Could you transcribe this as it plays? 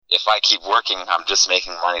if I keep working, I'm just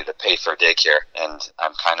making money to pay for daycare. And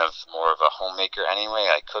I'm kind of more of a homemaker anyway.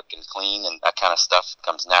 I cook and clean, and that kind of stuff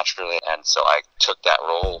comes naturally. And so I took that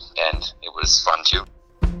role, and it was fun too.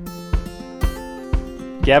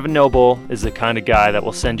 Gavin Noble is the kind of guy that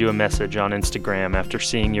will send you a message on Instagram after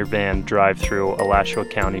seeing your van drive through Alachua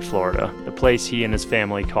County, Florida, the place he and his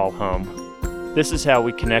family call home. This is how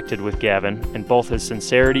we connected with Gavin, and both his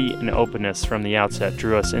sincerity and openness from the outset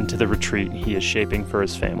drew us into the retreat he is shaping for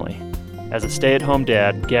his family. As a stay-at-home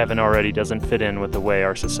dad, Gavin already doesn't fit in with the way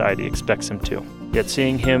our society expects him to. Yet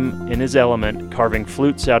seeing him in his element, carving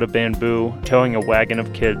flutes out of bamboo, towing a wagon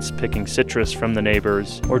of kids, picking citrus from the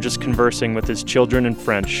neighbors, or just conversing with his children in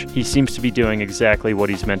French, he seems to be doing exactly what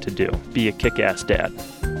he's meant to do, be a kick-ass dad.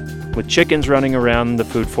 With chickens running around the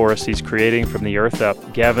food forest he's creating from the earth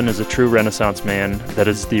up, Gavin is a true Renaissance man that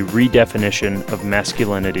is the redefinition of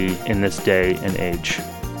masculinity in this day and age.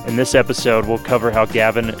 In this episode, we'll cover how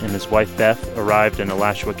Gavin and his wife Beth arrived in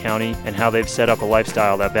Alachua County and how they've set up a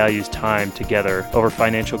lifestyle that values time together over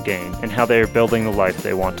financial gain and how they are building the life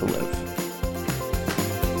they want to live.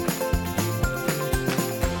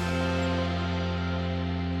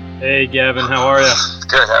 Hey Gavin, how are you?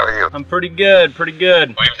 Good, how are you? I'm pretty good.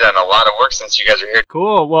 We've done a lot of work since you guys are here.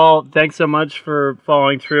 Cool. Well, thanks so much for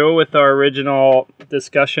following through with our original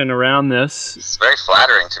discussion around this. It's very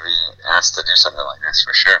flattering to be asked to do something like this,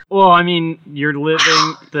 for sure. Well, I mean, you're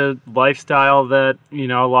living the lifestyle that,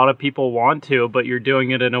 a lot of people want to, but you're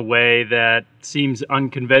doing it in a way that seems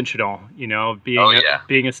unconventional,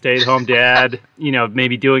 being a stay-at-home dad,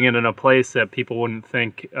 maybe doing it in a place that people wouldn't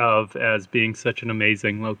think of as being such an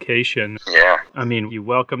amazing location. Yeah. I mean, you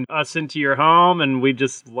welcomed us into your home, and we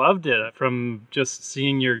just loved it. From just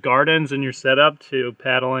seeing your gardens and your setup to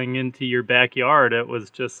paddling into your backyard, it was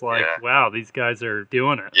just like, wow, these guys are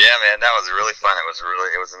doing it. Yeah, man, that was really fun.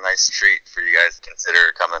 It was a nice treat for you guys to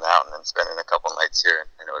consider coming out and then spending a couple nights here.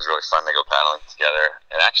 And it was really fun to go paddling together.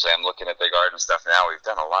 And actually, I'm looking at the garden stuff now. We've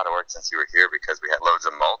done a lot of work since you were here because we had loads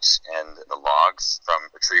of mulch and the logs from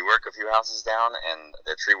the tree work a few houses down. And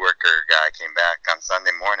the tree worker guy came back on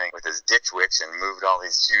Sunday morning with his ditch witch and moved all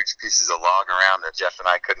these huge pieces of log around that Jeff and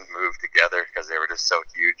I couldn't move together because they were just so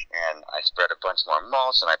huge. And I spread a bunch more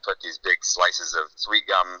mulch, and I put these big slices of sweet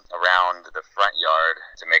gum around the front yard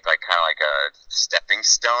to make kind of like a stepping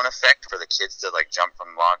stone effect for the kids to jump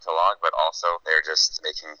from log to log, but also they're just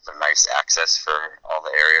making some nice access for all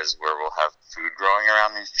the areas where we'll have food growing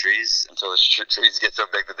around these trees until the trees get so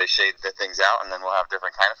big that they shade the things out, and then we'll have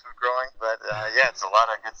different kind of food growing. But it's a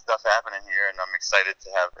lot of good stuff happening here, and I'm excited to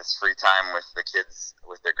have this free time with the kids,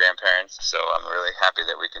 with their grandparents. So I'm really happy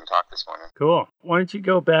that we can talk this morning. Cool. Why don't you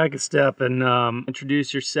go back a step and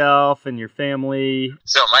introduce yourself and your family?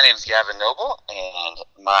 So my name's Gavin Noble, and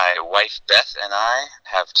my wife Beth and I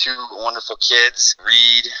have two wonderful kids,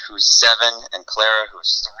 Reed, who's 7, and Clara,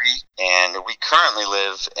 who's 3. And we currently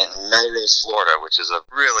live in Melrose, Florida, which is a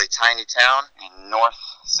really tiny town in north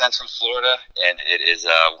central Florida, and it is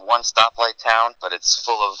a one stoplight town, but it's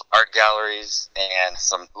full of art galleries and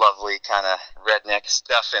some lovely kind of redneck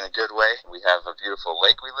stuff in a good way. We have a beautiful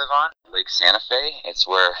lake we live on, Lake Santa Fe. It's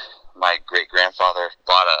where my great-grandfather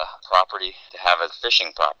bought a property to have a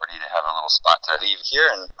fishing property, to have a little spot to leave here,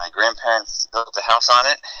 and my grandparents built a house on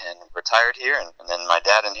it and retired here, and then my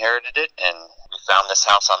dad inherited it, and we found this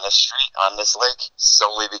house on this street, on this lake,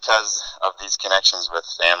 solely because of these connections with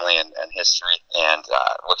family and history, and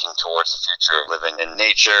looking towards the future, living in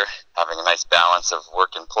nature, having a nice balance of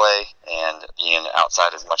work and play, and being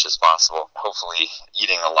outside as much as possible, hopefully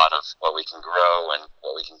eating a lot of what we can grow and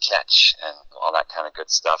what we can catch and all that kind of good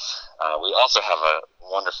stuff. We also have a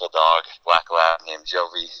wonderful dog, Black Lab, named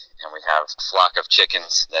Jovi, and we have a flock of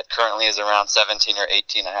chickens that currently is around 17 or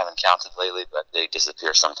 18. I haven't counted lately, but they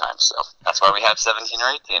disappear sometimes, so that's why we have 17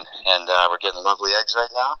 or 18. And we're getting lovely eggs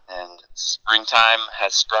right now, and springtime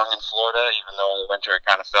has sprung in Florida, even though in the winter it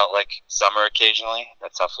kind of felt like summer occasionally.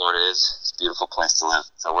 That's how Florida is. It's a beautiful place to live,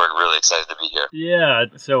 so we're really excited to be here. Yeah,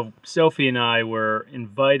 so Sophie and I were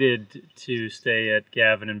invited to stay at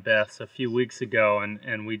Gavin and Beth's a few weeks ago,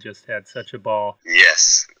 and we just had such a ball.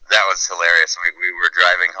 Yes, that was hilarious. We were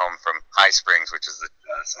driving home from High Springs, which is a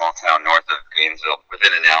small town north of Gainesville,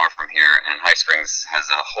 within an hour from here, and High Springs has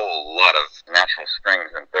a whole lot of natural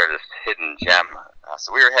springs, and they're this hidden gem.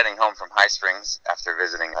 So we were heading home from High Springs after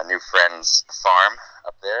visiting a new friend's farm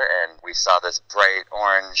up there, and we saw this bright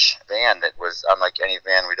orange van that was unlike any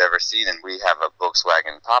van we'd ever seen, and we have a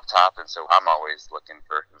Volkswagen Pop Top, and so I'm always looking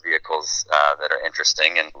for vehicles that are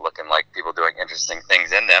interesting and looking like people doing interesting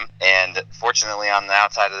things in them. And fortunately, on the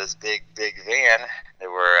outside of this big van,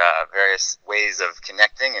 there were various ways of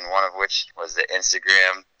connecting, and one of which was the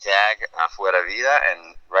Instagram tag Afuera Vida,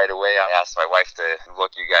 and right away I asked my wife to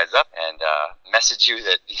look you guys up and message you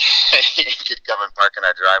that you could come and park in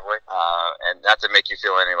our driveway, and not to make you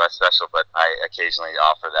feel any less special, but I occasionally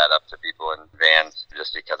offer that up to people in vans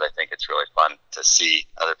just because I think it's really fun to see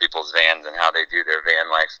other people's vans and how they do their van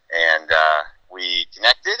life. And we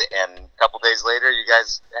connected, and a couple days later, you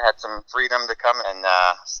guys had some freedom to come and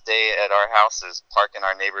stay at our houses, park in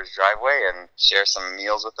our neighbor's driveway, and share some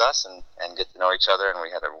meals with us and get to know each other, and we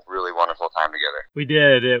had a really wonderful time together. We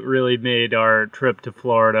did. It really made our trip to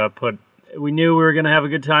Florida we knew we were going to have a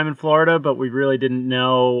good time in Florida, but we really didn't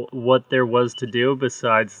know what there was to do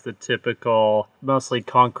besides the typical, mostly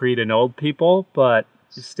concrete and old people, but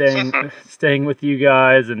staying with you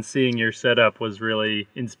guys and seeing your setup was really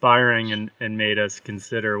inspiring and made us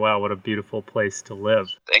consider, wow, what a beautiful place to live.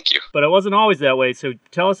 Thank you. But it wasn't always that way, so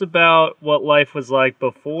tell us about what life was like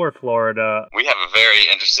before Florida. We have a very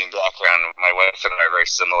interesting background. My wife and I are very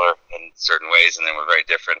similar in certain ways, and then we're very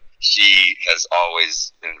different. She has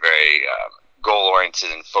always been very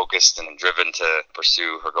goal-oriented and focused and driven to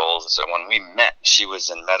pursue her goals. So when we met, she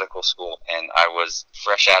was in medical school, and I was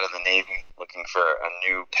fresh out of the Navy looking for a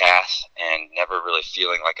new path and never really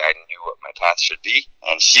feeling like I knew what my path should be.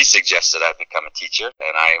 And she suggested I become a teacher,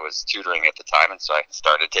 and I was tutoring at the time, and so I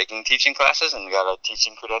started taking teaching classes and got a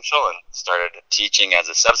teaching credential and started teaching as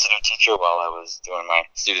a substitute teacher while I was doing my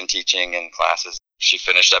student teaching and classes. She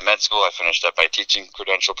finished up med school. I finished up my teaching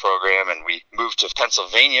credential program, and we moved to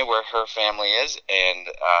Pennsylvania, where her family is, and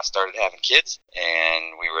started having kids.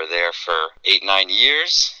 And we were there for 8-9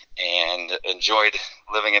 years and enjoyed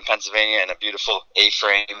living in Pennsylvania in a beautiful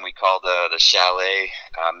A-frame. We called the chalet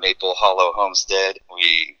Maple Hollow Homestead.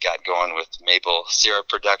 We got going with maple syrup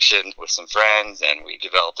production with some friends, and we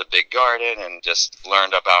developed a big garden and just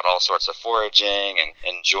learned about all sorts of foraging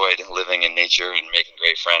and enjoyed living in nature and making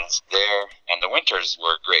great friends there. And the winters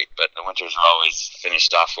were great, but the winters were always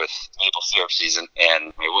finished off with maple syrup season.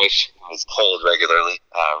 And my wife, who was cold regularly,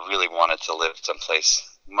 really wanted to live someplace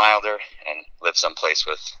milder and live someplace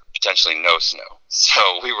with potentially no snow. So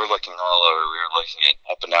we were looking all over. We were looking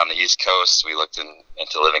at up and down the East Coast. We looked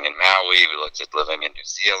into living in Maui. We looked at living in New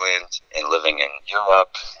Zealand and living in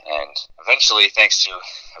Europe. And eventually, thanks to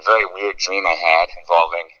a very weird dream I had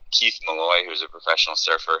involving Keith Malloy, who's a professional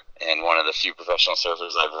surfer and one of the few professional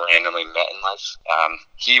surfers I've randomly met in life.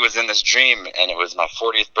 He was in this dream, and it was my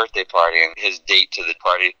 40th birthday party, and his date to the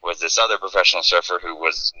party was this other professional surfer who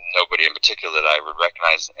was nobody in particular that I would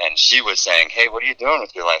recognize. And she was saying, "Hey, what are you doing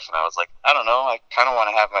with your life?" And I was like, "I don't know. I kind of want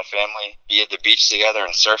to have my family be at the beach together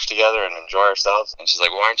and surf together and enjoy ourselves." And she's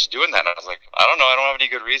like, "Why aren't you doing that?" And I was like, "I don't know. I don't have any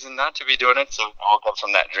good reason not to be doing it." So I woke up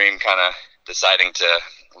from that dream kind of deciding to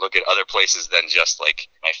look at other places than just like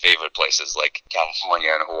my favorite places like California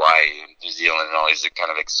and Hawaii and New Zealand and all these kind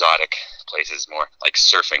of exotic places, more like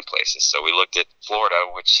surfing places. So we looked at Florida,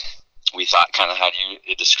 which we thought kind of how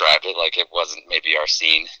you described it, like it wasn't maybe our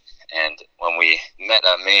scene. And when we met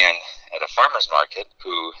a man at a farmer's market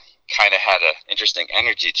who kind of had an interesting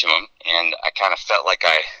energy to him, and I kind of felt like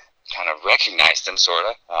I kind of recognized him, sort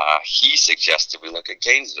of. He suggested we look at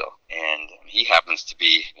Gainesville, and he happens to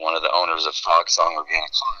be one of the owners of Frog Song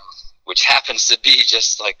Organic Farms, which happens to be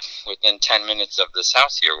just like within 10 minutes of this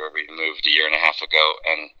house here where we moved a year and a half ago.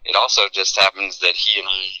 And it also just happens that he and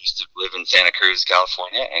I used to live in Santa Cruz,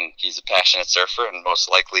 California, and he's a passionate surfer, and most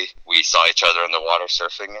likely we saw each other in the water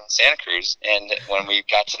surfing in Santa Cruz. And when we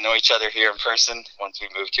got to know each other here in person, once we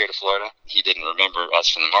moved here to Florida, he didn't remember us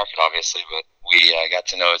from the market, obviously, but we got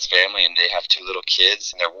to know his family, and they have 2 little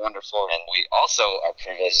kids, and they're wonderful. And we also are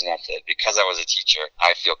privileged enough that because I was a teacher,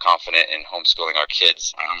 I feel confident in homeschooling our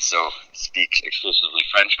kids. I also speak exclusively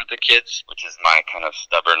French with the kids, which is my kind of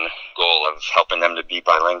stubborn goal of helping them to be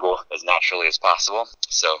bilingual as naturally as possible.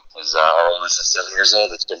 So as our oldest is 7 years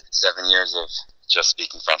old, it's been 7 years of just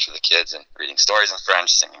speaking French with the kids and reading stories in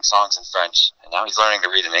French, singing songs in French. And now he's learning to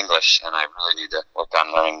read in English, and I really need to work on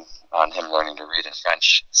him learning to read in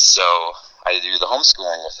French. So I do the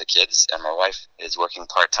homeschooling with the kids, and my wife is working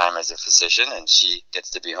part-time as a physician, and she gets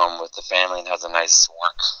to be home with the family and has a nice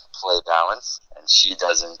work-play balance. And she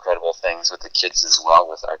does incredible things with the kids as well,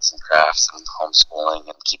 with arts and crafts and homeschooling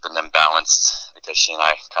and keeping them balanced, because she and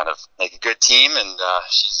I kind of make a good team, and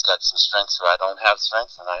she's got some strengths where I don't have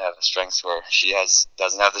strengths, and I have the strengths where she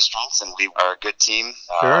doesn't have the strengths, and we are a good team.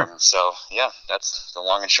 Sure. So, yeah, that's the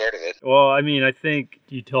long and short of it. Well, I mean, I think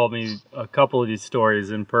you told me a couple of these stories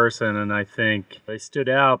in person, and I think they stood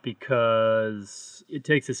out because it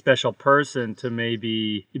takes a special person to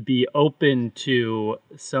maybe be open to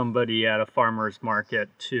somebody at a farmer's market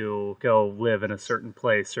to go live in a certain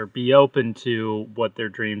place or be open to what their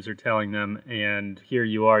dreams are telling them. And here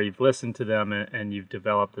you are, you've listened to them and you've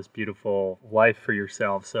developed this beautiful life for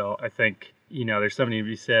yourself. So I think, there's something to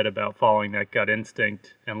be said about following that gut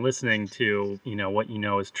instinct and listening to, what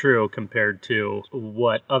is true compared to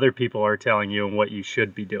what other people are telling you and what you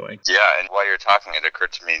should be doing. Yeah, and while you're talking, it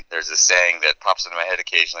occurred to me, there's a saying that pops into my head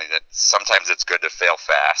occasionally that sometimes it's good to fail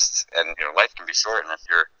fast. And, life can be short, and if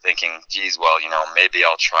you're thinking, geez, well, maybe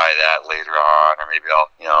I'll try that later on, or maybe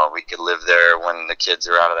I'll, we could live there when the kids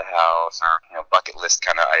are out of the house, or, bucket list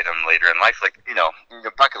kind of item later in life. Like,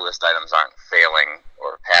 the bucket list items aren't failing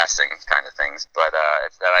or passing kind of things, but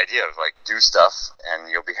it's that idea of like do stuff and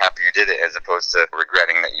you'll be happy you did it, as opposed to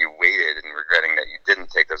regretting that you waited and regretting that you didn't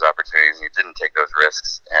take those opportunities and you didn't take those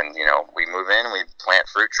risks. And we move in, we plant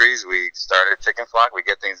fruit trees, we started a chicken flock, we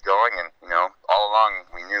get things going, and all along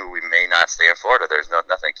we knew we may not stay in Florida. There's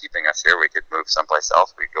nothing keeping us here. We could move someplace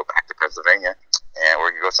else. We could go back to Pennsylvania, and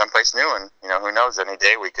we could go someplace new, and who knows, any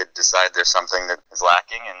day we could decide there's something that is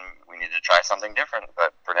lacking and we need to try something different.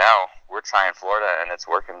 But for now, we're trying Florida, and it's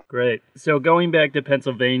working. Great. So going back to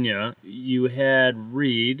Pennsylvania, you had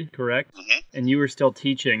Reed, correct? Mm-hmm. And you were still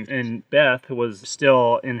teaching, and Beth was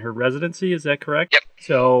still in her residency, is that correct? Yep.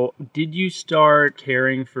 So did you start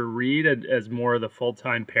caring for Reed as more of the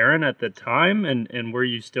full-time parent at the time, and were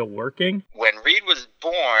you still working? When Reed was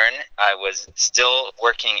born, I was still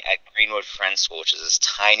working at Greenwood Friends School, which is this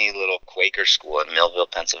tiny little Quaker school in Millville,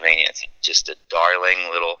 Pennsylvania. It's just a darling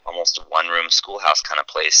little, almost one-room schoolhouse kind of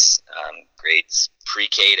place, grades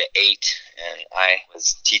pre-K to 8, and I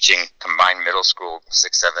was teaching combined middle school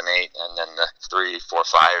 6, 7, 8, and then the 3, 4,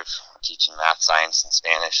 5 teaching math, science, and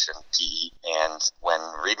Spanish and PE. And when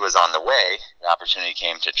Reed was on the way, the opportunity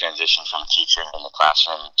came to transition from teaching in the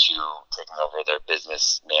classroom to taking over their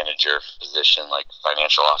business manager position, like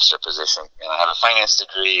financial officer position. And I have a finance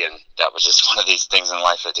degree, and that was just one of these things in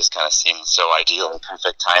life that just kind of seemed so ideal and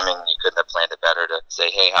perfect timing. You couldn't have planned it better to say,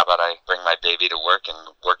 hey, how about I bring my baby to work and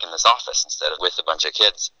work in this office instead of with a bunch of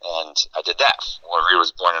kids. And I did that. Well, Reed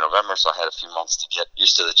was born in November, so I had a few months to get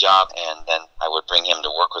used to the job, and then I would bring him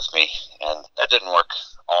to work with me. And that didn't work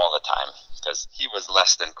all the time because he was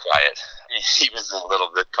less than quiet. He was a little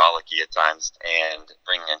bit colicky at times, and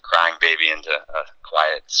bringing a crying baby into a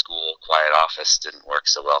quiet school, quiet office didn't work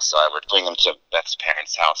so well. So I would bring him to Beth's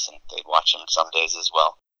parents' house, and they'd watch him some days as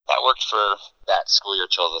well. That worked for that school year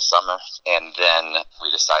till the summer, and then we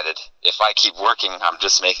decided if I keep working, I'm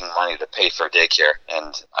just making money to pay for daycare,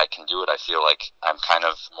 and I can do it. I feel like I'm kind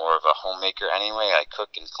of more of a homemaker anyway. I cook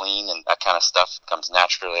and clean, and that kind of stuff comes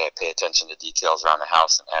naturally. I pay attention to details around the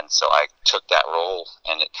house, and so I took that role,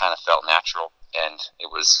 and it kind of felt natural. And it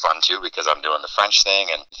was fun, too, because I'm doing the French thing.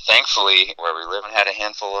 And thankfully, where we live, and had a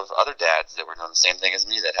handful of other dads that were doing the same thing as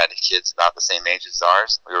me that had kids about the same age as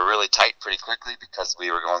ours. We were really tight pretty quickly because we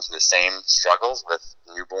were going through the same struggles with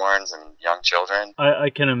newborns and young children. I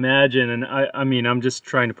can imagine. And I mean, I'm just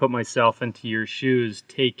trying to put myself into your shoes,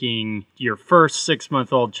 taking your first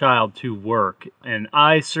 6-month-old child to work. And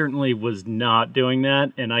I certainly was not doing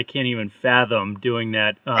that. And I can't even fathom doing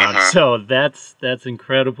that. So that's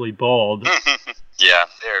incredibly bold. Yeah,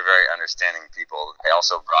 they were very understanding people. I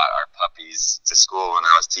also brought our puppies to school when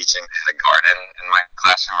I was teaching. I had a garden in my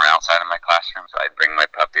classroom or outside of my classroom, so I'd bring my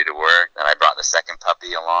puppy to work. Then I brought the second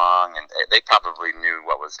puppy along, and they probably knew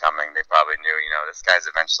what was coming. They probably knew, this guy's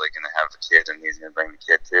eventually going to have a kid, and he's going to bring the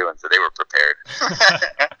kid too, and so they were prepared.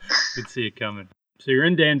 Could see it coming. So you're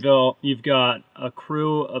in Danville, you've got a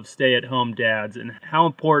crew of stay-at-home dads, and how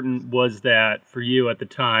important was that for you at the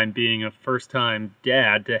time, being a first-time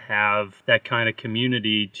dad, to have that kind of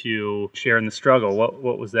community to share in the struggle?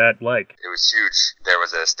 What was that like? It was huge. There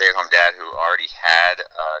was a stay-at-home dad who already had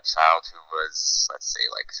a child who was, let's say,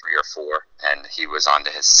 like 3 or 4, and he was on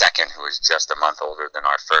to his second, who was just a month older than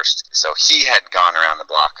our first. So he had gone around the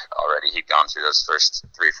block already. He'd gone through those first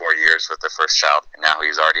 3-4 years with the first child, and now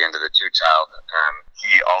he was already into the 2-child.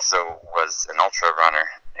 He also was an ultra runner,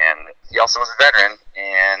 and he also was a veteran,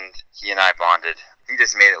 and he and I bonded. He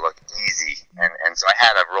just made it look easy, and so I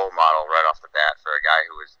had a role model right off the bat for a guy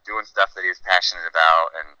who was doing stuff that he was passionate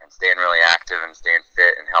about and staying really active and staying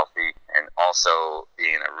fit and healthy, and also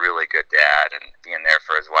being a really good dad and being there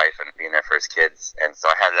for his wife and being there for his kids. And so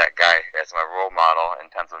I had that guy as my role model in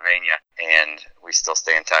Pennsylvania, and we we still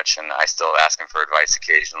stay in touch, and I still ask him for advice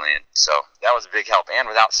occasionally. And so that was a big help. And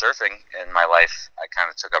without surfing in my life, I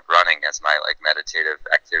kind of took up running as my meditative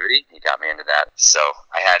activity. He got me into that. So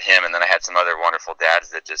I had him, and then I had some other wonderful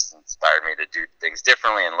dads that just inspired me to do things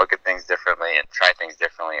differently and look at things differently and try things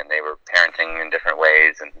differently. And they were parenting in different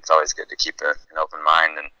ways, and it's always good to keep an open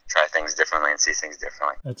mind and try things differently and see things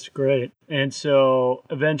differently. That's great. And so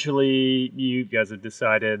eventually you guys have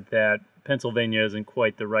decided that Pennsylvania isn't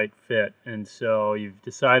quite the right fit. And so you've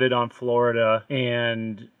decided on Florida,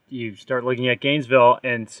 and you start looking at Gainesville.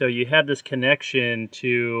 And so you had this connection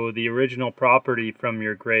to the original property from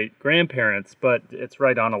your great grandparents, but it's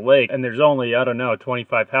right on a lake, and there's only,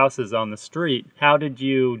 25 houses on the street. How did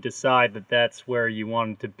you decide that that's where you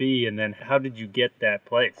wanted to be? And then how did you get that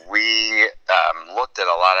place? We looked at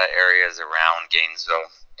a lot of areas around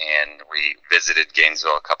Gainesville, and we visited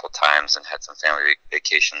Gainesville a couple times and had some family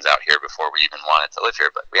vacations out here before we even wanted to live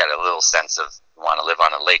here. But we had a little sense of we want to live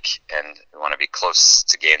on a lake, and we want to be close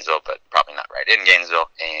to Gainesville, but probably not right in Gainesville.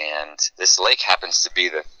 And this lake happens to be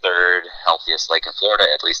the third healthiest lake in Florida,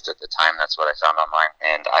 at least at the time. That's what I found online.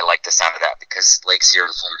 And I like the sound of that because lakes here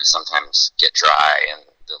in Florida sometimes get dry and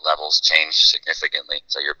the levels change significantly.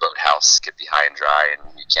 So your boathouse could be high and dry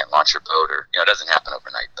and you can't launch your boat, or, it doesn't happen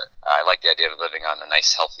overnight. But I like the idea of living on a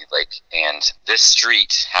nice, healthy lake. And this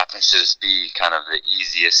street happens to just be kind of the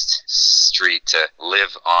easiest street to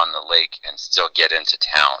live on the lake and still get into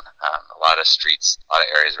town. A lot of streets, a lot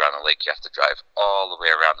of areas around the lake, you have to drive all the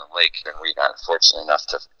way around the lake. And we got fortunate enough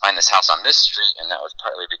to find this house on this street, and that was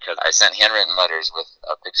partly because I sent handwritten letters with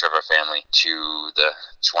a picture of our family to the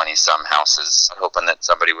 20-some houses, hoping that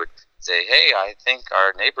somebody would say, hey, I think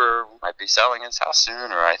our neighbor might be selling his house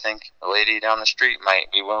soon, or I think a lady down the street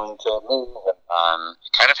might be willing to move.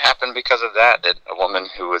 It kind of happened because of that a woman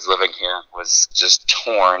who was living here was just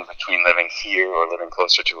torn between living here or living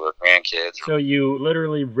closer to her grandkids. So you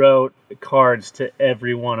literally wrote cards to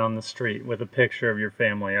everyone on the street with a picture of your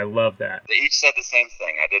family. I love that. They each said the same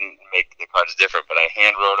thing. I didn't make the cards different, but I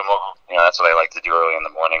hand wrote them all. That's what I like to do early in the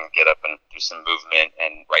morning, get up and do some movement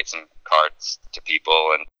and write some cards to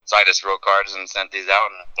people. And so I just wrote cards and sent these out,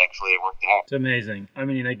 and thankfully it worked out. It's amazing. I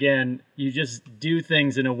mean, again, you just do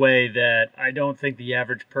things in a way that I don't think the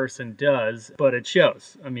average person does, but it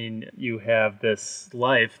shows. I mean, you have this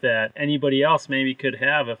life that anybody else maybe could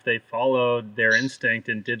have if they followed their instinct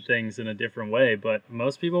and did things in a different way, but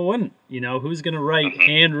most people wouldn't. Who's going to write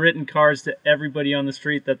handwritten cards to everybody on the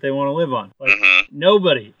street that they want to live on?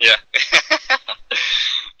 Nobody. Yeah.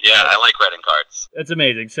 Yeah, I like writing cards. That's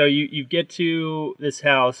amazing. So you get to this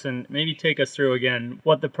house, and maybe take us through again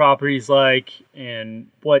what the property's like and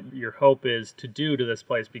what your hope is to do to this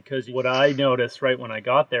place. Because what I noticed right when I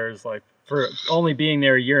got there is for only being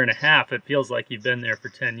there a year and a half, it feels like you've been there for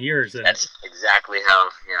 10 years. And that's exactly how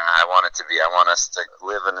I want it to be. I want us to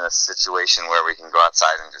live in a situation where we can go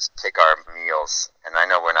outside and just pick our meals. And I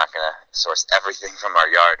know we're not going to source everything from our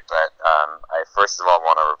yard, but I first of all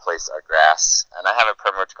want to replace our grass. And I have a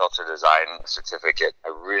permaculture design certificate.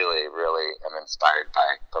 I really, really am inspired by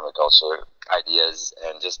permaculture ideas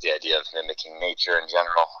and just the idea of mimicking nature in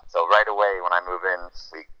general. So right away when I move in,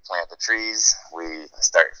 we plant the trees, we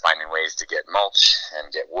start finding ways to get mulch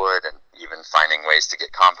and get wood, and even finding ways to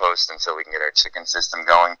get compost until we can get our chicken system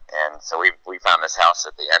going. And so we found this house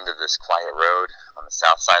at the end of this quiet road on the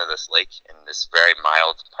south side of this lake in this very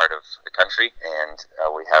mild part of the country. And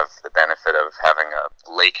we have the benefit of having a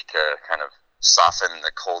lake to kind of soften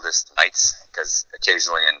the coldest nights, because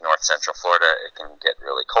occasionally in north central Florida it can get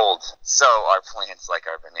really cold. So our plants, like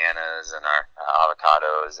our bananas and our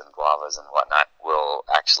avocados and guavas and whatnot, will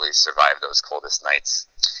actually survive those coldest nights.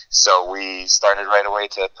 So we started right away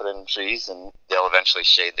to put in trees, and they'll eventually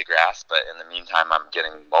shade the grass, but in the meantime I'm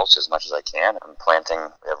getting mulch as much as I can. I'm planting.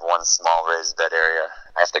 We have one small raised bed area.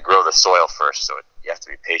 I have to grow the soil first, so you have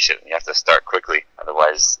to be patient and you have to start quickly.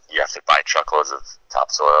 Otherwise you have to buy truckloads of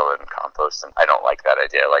topsoil and compost, and I don't like that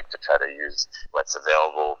idea. I like to try to use what's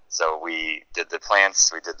available. So we did the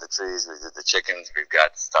plants, we did the trees, we did the chickens. We've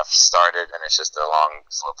got stuff started, and it's just a long,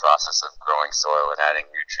 slow process of growing soil and adding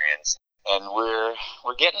nutrients. And we're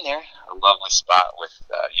getting there. A lovely spot with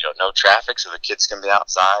no traffic, so the kids can be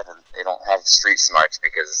outside, and they don't have street smarts,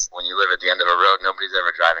 because when you live at the end of a road, nobody's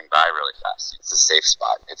ever driving by really fast. It's a safe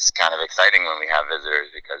spot. It's kind of exciting when we have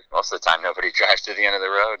visitors, because most of the time nobody drives to the end of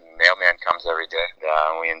the road, and mailman comes every day.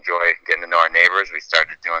 We enjoy getting to know our neighbors. We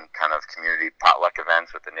started doing kind of community potluck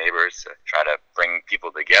events with the neighbors to try to bring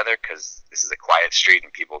people together, because this is a quiet street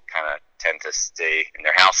and people kind of tend to stay in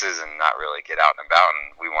their houses and not really get out and about,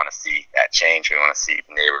 and we want to see that change. We want to see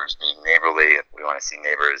neighbors being neighborly. We want to see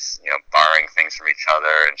neighbors, borrowing things from each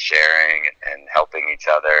other and sharing and helping each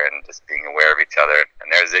other and just being aware of each other.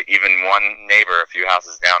 And there's even one neighbor a few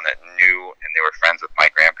houses down that knew, and they were friends with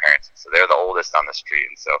my grandparents, so they're the oldest on the street,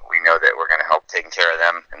 and so we know that we're going to help taking care of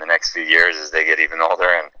them in the next few years as they get even older,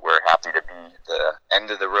 and we're happy to be the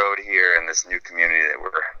end of the road here in this new community that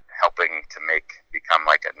we're helping to become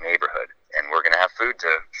like a neighborhood, and we're going to have food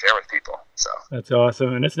to share with people. So that's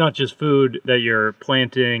awesome. And it's not just food that you're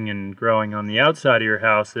planting and growing on the outside of your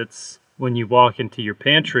house. It's when you walk into your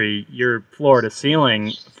pantry, your floor to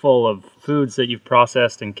ceiling full of foods that you've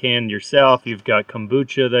processed and canned yourself. You've got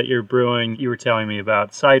kombucha that you're brewing. You were telling me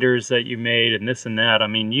about ciders that you made and this and that. I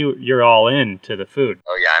mean, you're all into the food.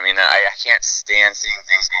 Oh yeah, I mean, I can't stand seeing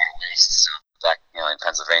things go to waste. So back, in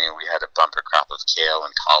Pennsylvania, we had a bumper crop of kale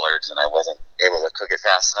and collards, and I wasn't able to cook it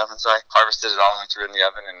fast enough, and so I harvested it all and threw it in the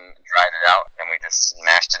oven and dried it out, and we just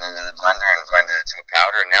mashed it into the blender and blended it to a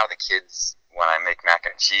powder. And now the kids, when I make mac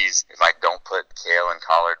and cheese, if I don't put kale and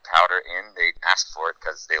collard powder in, they ask for it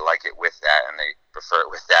because they like it with that and they prefer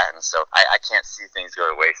it with that. And so I can't see things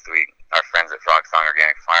go to waste. Our friends at Frog Song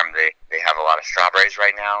Organic Farm, they have a lot of strawberries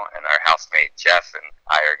right now, and our housemate Jeff and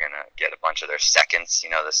I are going to get a bunch of their seconds,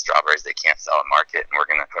 the strawberries they can't sell at market, and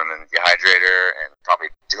we're going to put them in the dehydrator and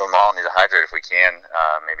probably do them all in the dehydrator if we can.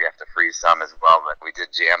 Maybe have to freeze some as well, but we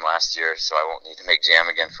did jam last year, so I won't need to make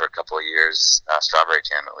jam again for a couple of years, strawberry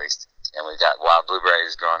jam at least. And we've got wild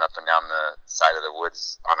blueberries growing up and down the side of the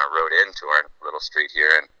woods on our road into our little street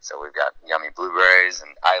here. And so we've got yummy blueberries.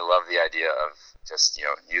 And I love the idea of just,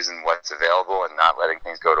 using what's available and not letting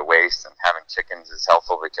things go to waste. And having chickens is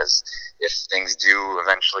helpful because if things do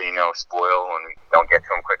eventually, spoil and we don't get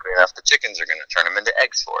to them quickly enough, the chickens are going to turn them into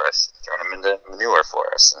eggs for us, turn them into manure for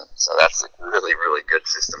us. And so that's a really, really good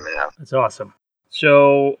system to have. That's awesome.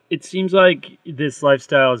 So it seems like this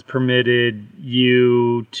lifestyle has permitted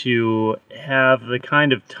you to have the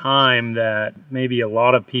kind of time that maybe a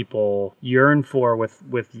lot of people yearn for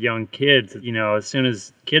with young kids. As soon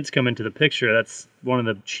as kids come into the picture, that's one of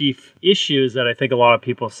the chief issues that I think a lot of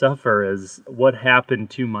people suffer is what happened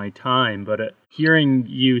to my time. But hearing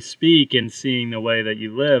you speak and seeing the way that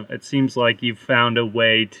you live, it seems like you've found a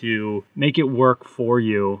way to make it work for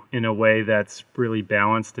you in a way that's really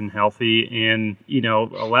balanced and healthy and,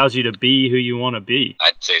 allows you to be who you want to be.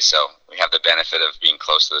 I'd say so. We have the benefit of being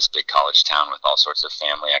close to this big college town with all sorts of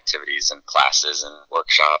family activities and classes and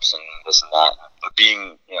workshops and this and that. But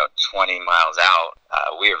being, 20 miles out,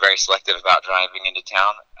 we are very selective about driving into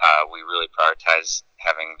town. We really prioritize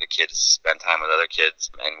having the kids spend time with other kids,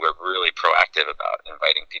 and we're really proactive about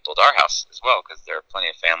inviting people to our house as well, because there are plenty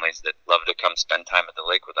of families that love to come spend time at the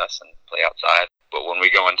lake with us and play outside. But when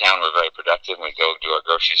we go in town, we're very productive. We go do our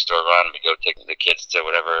grocery store run. We go take the kids to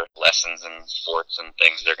whatever lessons and sports and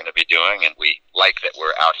things they're going to be doing. And we like that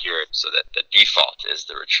we're out here so that the default is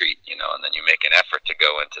the retreat, and then you make an effort to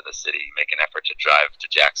go into the city. You make an effort to drive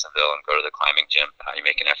to Jacksonville and go to the climbing gym. You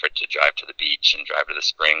make an effort to drive to the beach and drive to the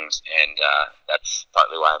springs. And that's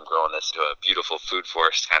partly why I'm growing this to a beautiful food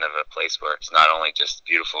forest, kind of a place where it's not only just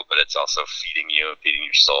beautiful, but it's also feeding you, feeding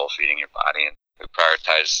your soul, feeding your body. And we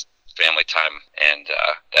prioritize family time, and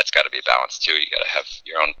that's got to be balanced too. You got to have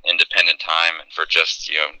your own independent time for just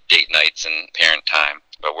date nights and parent time.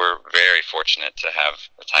 But we're very fortunate to have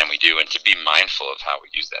the time we do and to be mindful of how we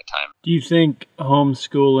use that time. Do you think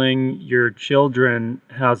homeschooling your children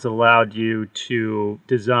has allowed you to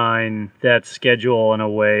design that schedule in a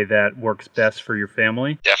way that works best for your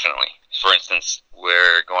family? Definitely. For instance,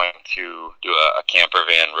 we're going to do a camper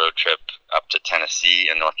van road trip up to Tennessee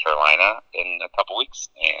and North Carolina in a couple weeks.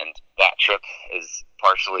 And that trip is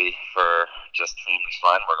partially for just family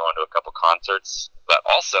fun. We're going to a couple concerts, but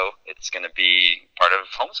also it's going to be part of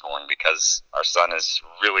homeschooling because our son is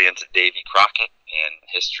really into Davy Crockett and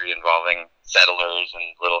history involving settlers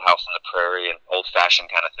and Little House on the Prairie and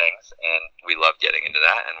old-fashioned kind of things, and we love getting into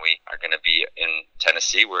that. And we are going to be in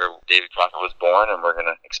Tennessee where Davy Crockett was born, and we're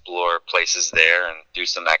going to explore places there and do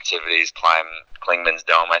some activities, climb Clingman's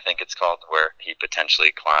Dome, I think it's called, where he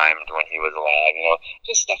potentially climbed when he was alive,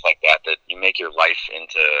 just stuff like that you make your life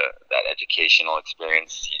into that educational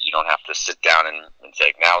experience. You don't have to sit down and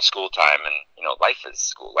say, now school time, and life is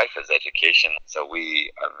school, life is education. So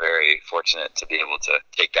we are very fortunate to be able to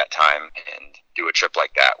take that time and do a trip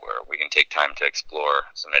like that where we can take time to explore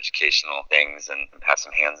some educational things and have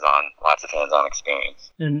some lots of hands-on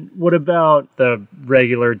experience. And what about the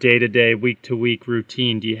regular day-to-day, week-to-week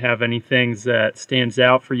routine? Do you have any things that stands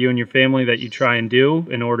out for you and your family that you try and do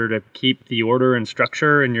in order to keep the order and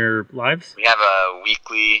structure in your lives? We have a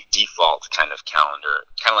weekly default kind of calendar,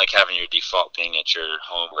 kind of like having your default being at your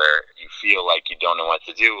home where you feel like you don't know what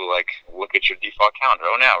to do. Like, look at your default calendar.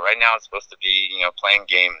 Oh, right now it's supposed to be, playing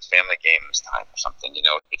games, family games time or something.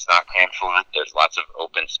 It's not crammed full. There's lots of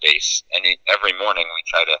open space. And every morning we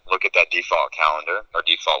try to look at that default calendar, our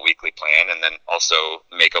default weekly plan, and then also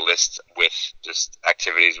make a list with just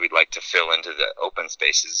activities we'd like to fill into the open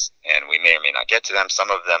spaces. And we may or may not get to them.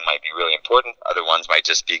 Some of them might be really important. Other ones might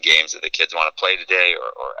just be games that the kids want to play today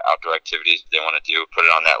or outdoor activities they want to do. Put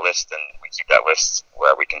it on that list, and we keep that list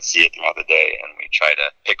where we can see it throughout the day, and we try to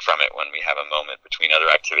pick from it when we have a moment between other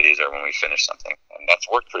activities or when we finish something. And that's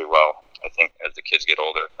worked pretty well. I think as the kids get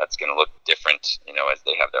older, that's going to look different, as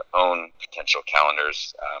they have their own potential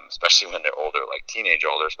calendars, especially when they're older, like teenage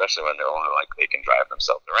older, especially when they're older, like they can drive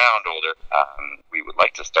themselves around older. We would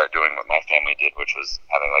like to start doing what my family did, which was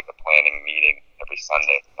having like a planning meeting every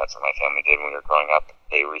Sunday. That's what my family did when we were growing up.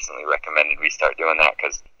 They recently recommended we start doing that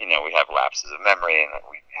because, we have lapses of memory and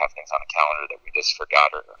we have things on a calendar that we just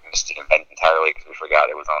forgot or missed it entirely because we forgot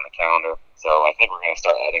it was on the calendar. So I think we're going to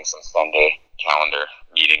start adding some Sunday calendar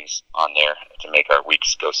meetings on there to make our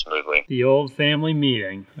weeks go smoothly. The old family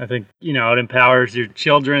meeting. I think, it empowers your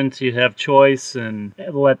children to have choice and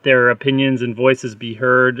let their opinions and voices be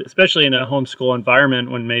heard, especially in a homeschool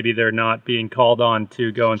environment when maybe they're not being called on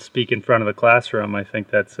to go and speak in front of the classroom. I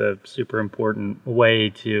think that's a super important way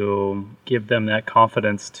to give them that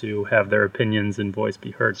confidence to have their opinions and voice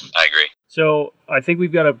be heard. I agree. So I think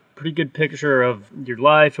we've got a pretty good picture of your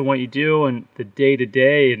life and what you do and the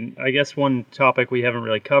day-to-day. And I guess one topic we haven't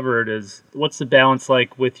really covered is what's the balance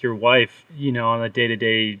like with your wife, on the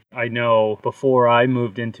day-to-day? I know before I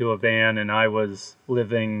moved into a van and I was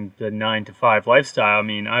living the 9-to-5 lifestyle,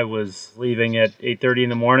 I was leaving at 8:30 in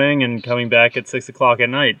the morning and coming back at 6 o'clock at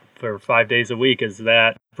night for 5 days a week. Is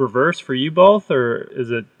that reverse for you both, or is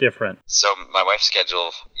it different? So my wife's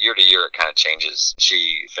schedule, year to year, it kind of changes.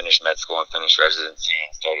 She finished med school and finished residency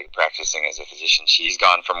and started practicing as a physician. She's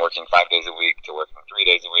gone from working 5 days a week to working 3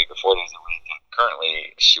 days a week or 4 days a week. And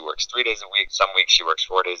currently, she works 3 days a week. Some weeks she works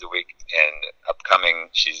 4 days a week. And upcoming,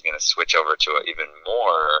 she's going to switch over to an even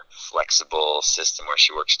more flexible system where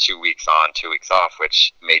she works 2 weeks on, 2 weeks off,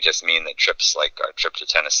 which may just mean that trips like our trip to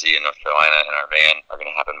Tennessee and North Carolina in our van are going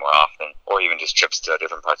to happen more often, or even just trips to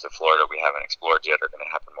different parts of Florida we haven't explored yet are going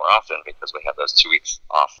to happen more often because we have those 2 weeks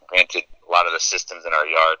off. Granted, a lot of the systems in our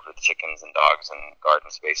yard with chickens and dogs and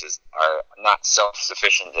garden spaces are not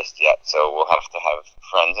self-sufficient just yet, so we'll have to have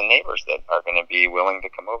friends and neighbors that are going to be willing to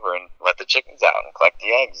come over and let the chickens out and collect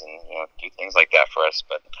the eggs and do things like that for us.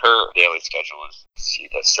 But her daily schedule is she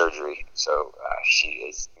does surgery, so she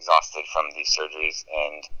is exhausted from these surgeries,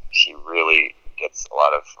 and she really gets a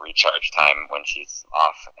lot of recharge time when she's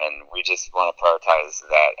off, and we just want to prioritize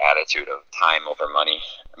that attitude of time over money.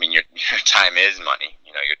 Your time is money.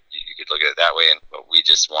 You could look at it that way, but we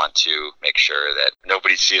just want to make sure that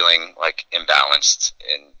nobody's feeling like imbalanced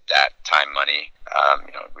in that time money.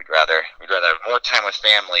 We'd rather have more time with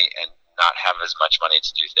family and not have as much money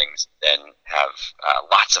to do things than have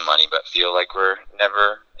lots of money but feel like we're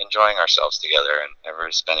never enjoying ourselves together and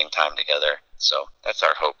never spending time together. So that's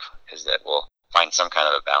our hope, is that we'll find some kind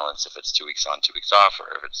of a balance if it's 2 weeks on, 2 weeks off, or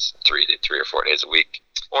if it's 3 or 4 days a week,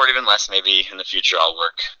 or even less. Maybe in the future I'll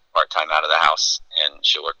work part-time out of the house and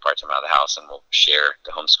she'll work part-time out of the house, and we'll share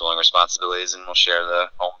the homeschooling responsibilities and we'll share the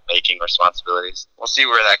homemaking responsibilities. We'll see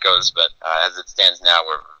where that goes, but as it stands now,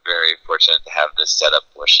 we're very fortunate to have this setup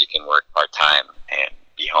where she can work part-time and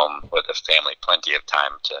be home with the family, plenty of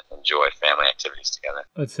time to enjoy family activities together.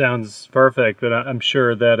 That sounds perfect, but I'm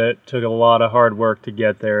sure that it took a lot of hard work to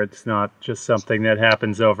get there. It's not just something that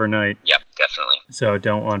happens overnight. Yep, definitely. So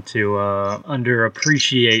don't want to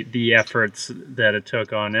underappreciate the efforts that it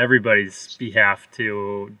took on everybody's behalf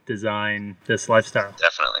to design this lifestyle.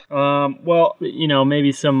 Definitely. Well,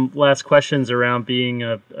 maybe some last questions around being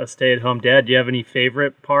a stay-at-home dad. Do you have any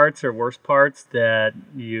favorite parts or worst parts that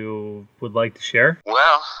you would like to share?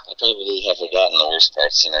 Well, I probably have forgotten the worst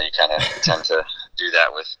parts. You kind of tend to do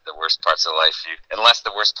that with the worst parts of life. Unless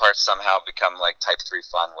the worst parts somehow become like type 3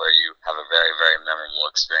 fun where you have a very, very memorable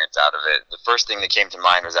experience out of it. The first thing that came to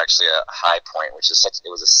mind was actually a high point, which is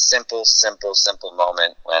it was a simple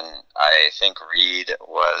moment when I think Reed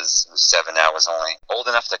was 7 now, was only old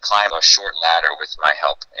enough to climb a short ladder with my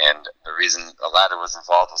help. And the reason the ladder was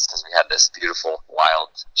involved was because we had this beautiful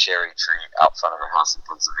wild cherry tree out front of our house in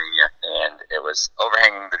Pennsylvania, and it was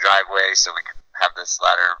overhanging the driveway, so we could have this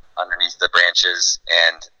ladder underneath the branches,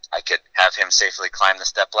 and I could have him safely climb the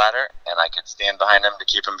step ladder, and I could stand behind him to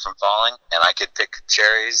keep him from falling, and I could pick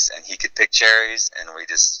cherries, and he could pick cherries, and we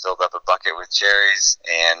just filled up a bucket with cherries,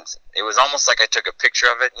 and it was almost like I took a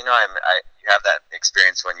picture of it. You know, you have that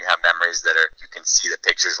experience when you have memories that you can see the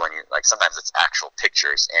pictures when you, like sometimes it's actual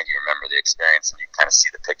pictures, and you remember the experience, and you kind of see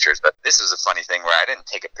the pictures. But this was a funny thing where I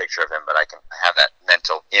didn't take a picture of him, but I can have that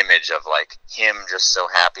mental image of like him just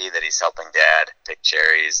so happy that he's helping Dad pick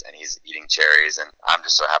cherries, and he's eating cherries, and I'm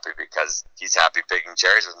just so happy because he's happy picking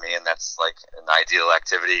cherries with me, and that's like an ideal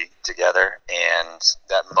activity together. And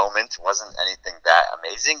that moment wasn't anything that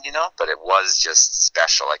amazing, you know, but it was just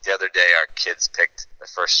special. Like the other day, our kids picked the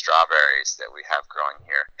first strawberries that we have growing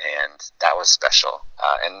here, and that was special.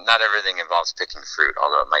 And not everything involves picking fruit,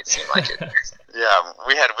 although it might seem like it. Yeah,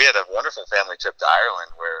 we had a wonderful family trip to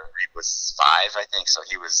Ireland where Reed was 5, I think, so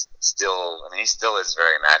he was still, he still is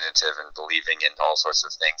very imaginative and believing in all sorts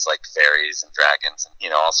of things like fairies and dragons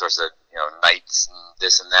and, all sorts of, knights and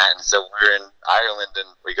this and that. And so we're in Ireland, and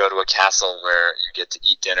we go to a castle where you get to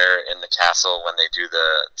eat dinner in the castle when they do the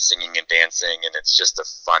singing and dancing, and it's just a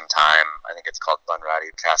fun time. I think it's called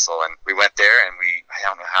Bunratty Castle, and we went there, and I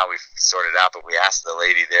don't know how we sorted it out, but we asked the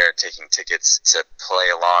lady there taking tickets to play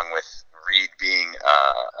along with Reed being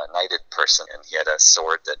a knighted person, and he had a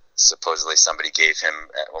sword that supposedly somebody gave him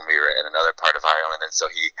when we were in another part of Ireland, and so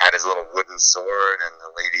he had his little wooden sword, and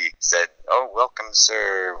the lady said, "Oh, welcome,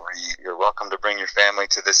 sir. You're welcome to bring your family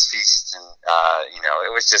to this feast." And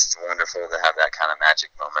it was just wonderful to have that kind of magic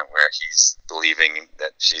moment where he's believing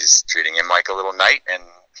that she's treating him like a little knight, and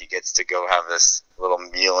he gets to go have this little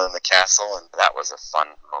meal in the castle, and that was a fun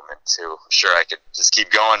moment too. Sure, I could just keep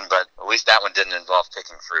going, but at least that one didn't involve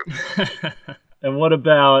picking fruit. And what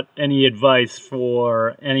about any advice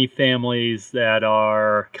for any families that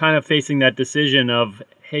are kind of facing that decision of,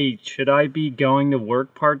 hey, should I be going to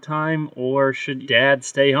work part-time, or should Dad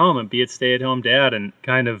stay home and be a stay-at-home dad, and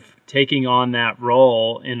kind of taking on that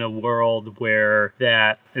role in a world where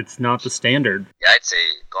that it's not the standard? Yeah, I'd say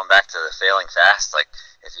going back to the failing fast, like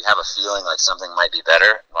if you have a feeling like something might be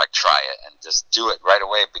better, like try it and just do it right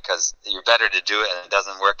away, because you're better to do it and it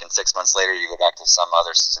doesn't work, and 6 months later you go back to some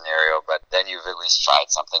other scenario, but then you've at least tried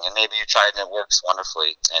something, and maybe you tried and it works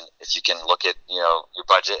wonderfully. And if you can look at your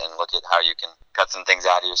budget and look at how you can cut some things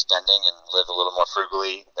out of your spending and live a little more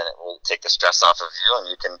frugally, then it will take the stress off of you, and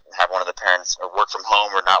you can have one of the parents or work from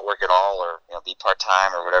home or not work at all, or be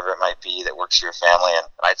part-time or whatever it might be that works for your family. And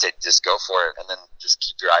I'd say just go for it, and then just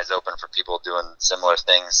keep your eyes open for people doing similar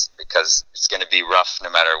things, because it's going to be rough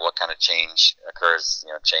no matter what kind of change occurs.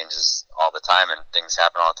 Changes all the time, and things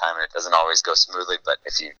happen all the time, and it doesn't always go smoothly. But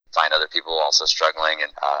if you find other people also struggling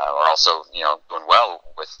and are also doing well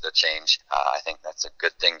with the change, I think that's a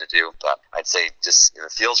good thing to do. But I'd say just if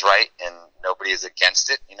it feels right and nobody is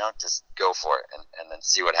against it, just go for it and then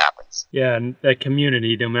see what happens. Yeah, and that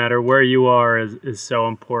community, no matter where you are, is so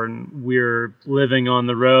important. We're living on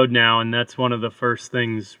the road now, and that's one of the first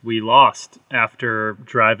things we lost after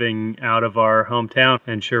driving out of our hometown.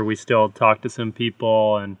 And sure, we still talk to some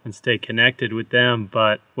people and stay connected with them,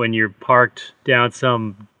 but when you're parked down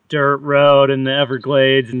some dirt road in the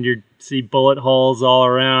Everglades and you see bullet holes all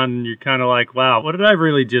around, and you're kind of like, wow, what did I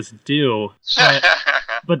really just do?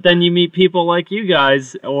 But then you meet people like you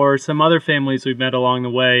guys or some other families we've met along the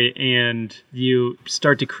way, and you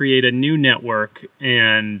start to create a new network,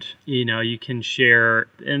 and you can share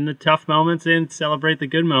in the tough moments and celebrate the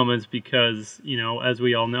good moments, because as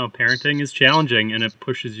we all know, parenting is challenging and it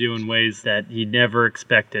pushes you in ways that you never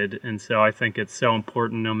expected. And so I think it's so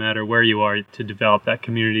important, no matter where you are, to develop that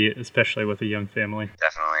community, especially with a young family.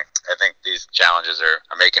 Definitely. I think these challenges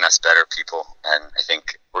are making us better people, and I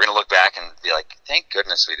think we're going to look back and be like, thank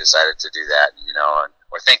goodness we decided to do that,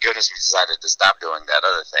 or thank goodness we decided to stop doing that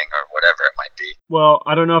other thing, or whatever it might be. Well,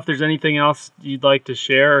 I don't know if there's anything else you'd like to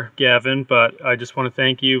share, Gavin, but I just want to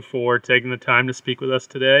thank you for taking the time to speak with us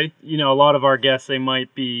today. A lot of our guests, they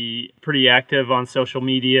might be pretty active on social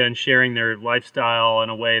media and sharing their lifestyle in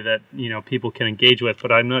a way that, people can engage with,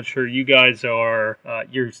 but I'm not sure you guys are,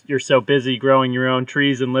 you're so busy growing your own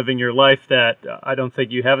trees and living your life that I don't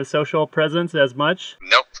think you have a social presence as much.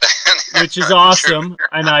 Nope. which is awesome.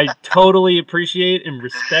 And I totally appreciate and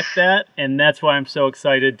respect that. And that's why I'm so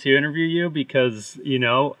excited to interview you because,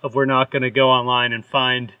 we're not going to go online and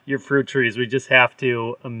find your fruit trees. We just have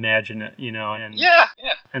to imagine it, And, Yeah.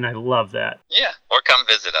 And I love that. Yeah. Or come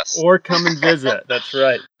visit us. Or come and visit. That's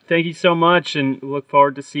right. Thank you so much, and look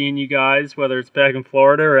forward to seeing you guys, whether it's back in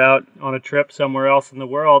Florida or out on a trip somewhere else in the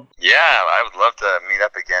world. Yeah, I would love to meet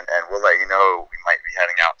up again, and we'll let you know. We might be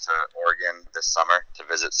heading out to Oregon this summer to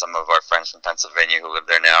visit some of our friends from Pennsylvania who live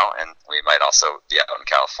there now, and we might also be out in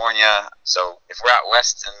California. So if we're out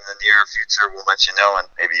west in the near future, we'll let you know, and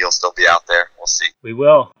maybe you'll still be out there. We'll see. We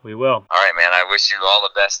will. All right, man. I wish you all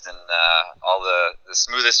the best and all the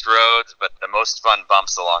smoothest roads, but the most fun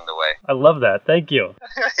bumps along the way. I love that. Thank you.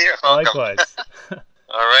 You're welcome. Likewise. All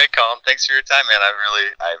right, Colin. Thanks for your time, man.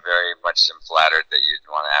 I very much am flattered that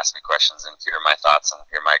you'd want to ask me questions and hear my thoughts and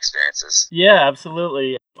hear my experiences. Yeah,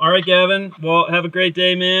 absolutely. All right, Gavin. Well, have a great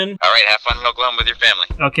day, man. All right, have fun in Oklahoma with your family.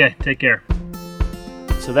 Okay, take care.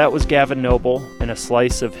 So that was Gavin Noble and a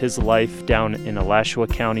slice of his life down in Alachua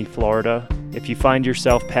County, Florida. If you find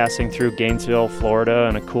yourself passing through Gainesville, Florida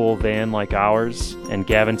in a cool van like ours, and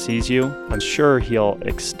Gavin sees you, I'm sure he'll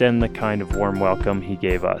extend the kind of warm welcome he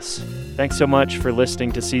gave us. Thanks so much for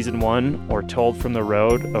listening to Season 1, or Told from the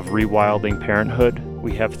Road, of Rewilding Parenthood.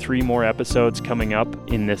 We have 3 more episodes coming up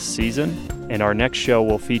in this season, and our next show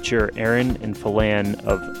will feature Aaron and Phelan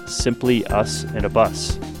of Simply Us and a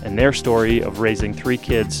Bus, and their story of raising 3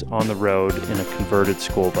 kids on the road in a converted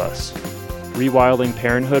school bus. Rewilding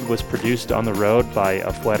Parenthood was produced on the road by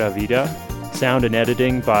Afuera Vida, sound and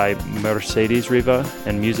editing by Mercedes Riva,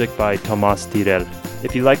 and music by Tomas Tirel.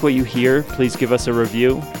 If you like what you hear, please give us a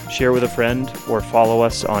review, share with a friend, or follow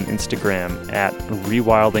us on Instagram at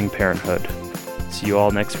Rewilding Parenthood. See you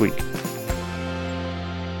all next week.